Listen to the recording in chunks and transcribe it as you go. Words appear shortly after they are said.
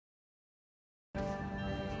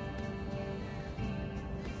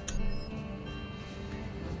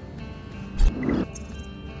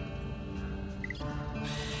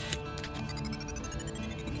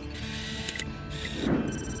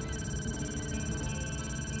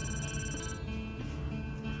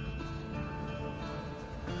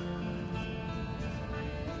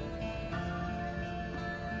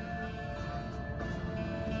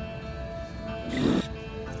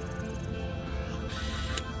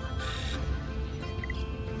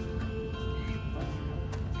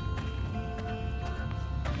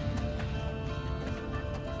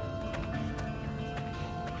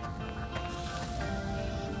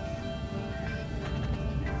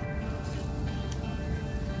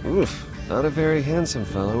Oof, not a very handsome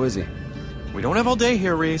fellow, is he? We don't have all day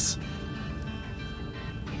here, Reese.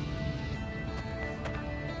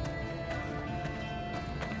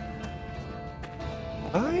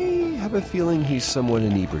 I have a feeling he's somewhat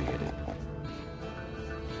inebriated.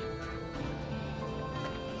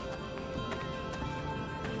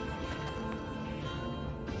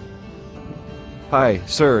 Hi,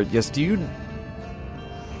 sir. Yes, do you...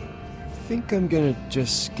 think I'm gonna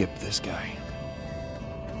just skip this guy.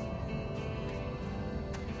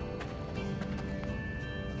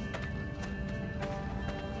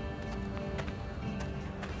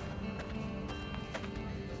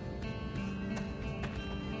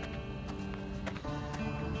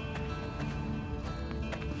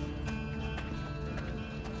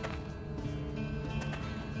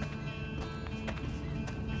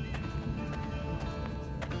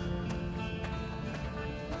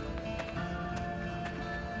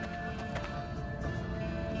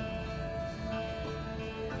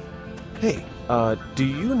 Hey, do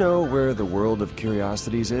you know where the World of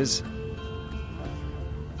Curiosities is?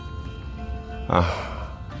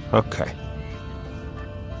 Okay.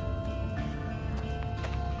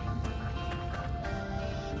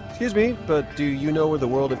 Excuse me, but do you know where the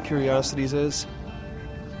World of Curiosities is?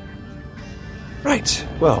 Right,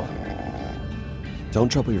 well,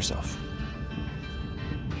 don't trouble yourself.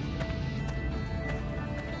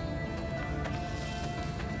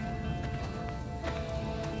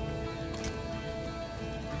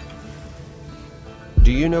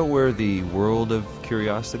 Do you know where the World of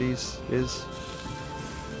Curiosities is?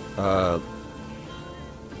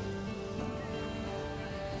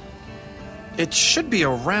 It should be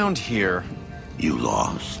around here. You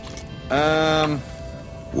lost?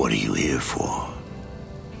 What are you here for?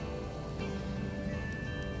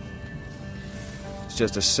 It's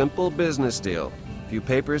just a simple business deal. A few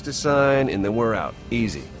papers to sign, and then we're out.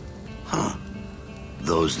 Easy. Huh?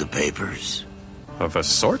 Those the papers? Of a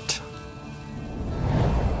sort?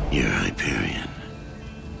 You're Hyperion.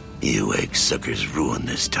 You egg-suckers ruined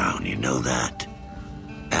this town, you know that?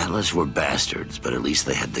 Atlas were bastards, but at least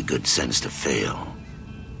they had the good sense to fail.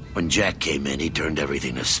 When Jack came in, he turned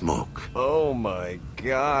everything to smoke. Oh my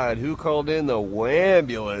God, who called in the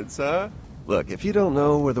wambulance, huh? Look, if you don't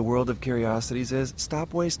know where the World of Curiosities is,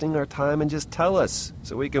 stop wasting our time and just tell us,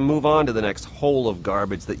 so we can move on to the next hole of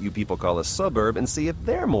garbage that you people call a suburb and see if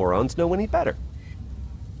their morons know any better.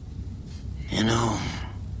 You know,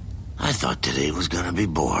 I thought today was gonna be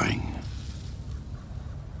boring.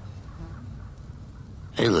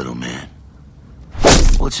 Hey, little man.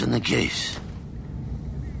 What's in the case?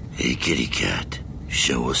 Hey, kitty cat.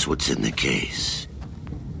 Show us what's in the case.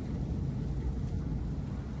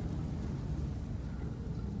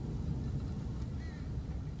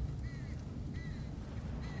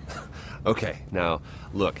 Okay, now,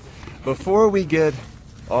 look, before we get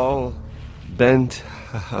all bent...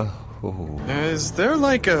 Is there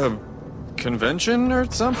like a convention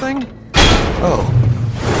or something?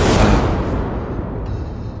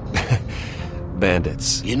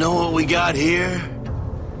 Bandits. You know what we got here?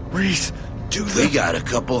 Reese, do We got a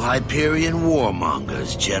couple Hyperion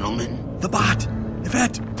warmongers, gentlemen. the bot.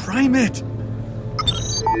 Yvette, prime it.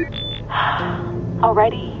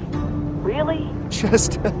 Already? Really?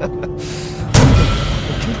 Just... give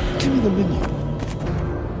me the menu.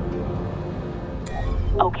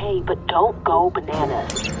 Okay, but don't go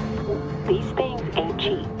bananas. These things ain't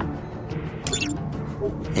cheap.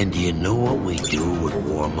 And do you know what we do with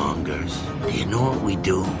warmongers? Do you know what we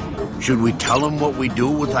do? Should we tell them what we do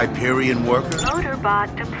with Hyperion workers?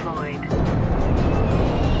 Motorbot deployed.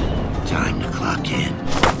 Time to clock in.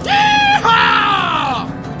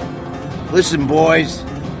 Listen, boys.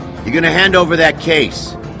 You're gonna hand over that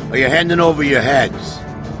case, or you're handing over your heads.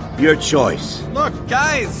 Your choice. Look,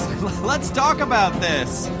 guys, let's talk about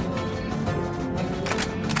this.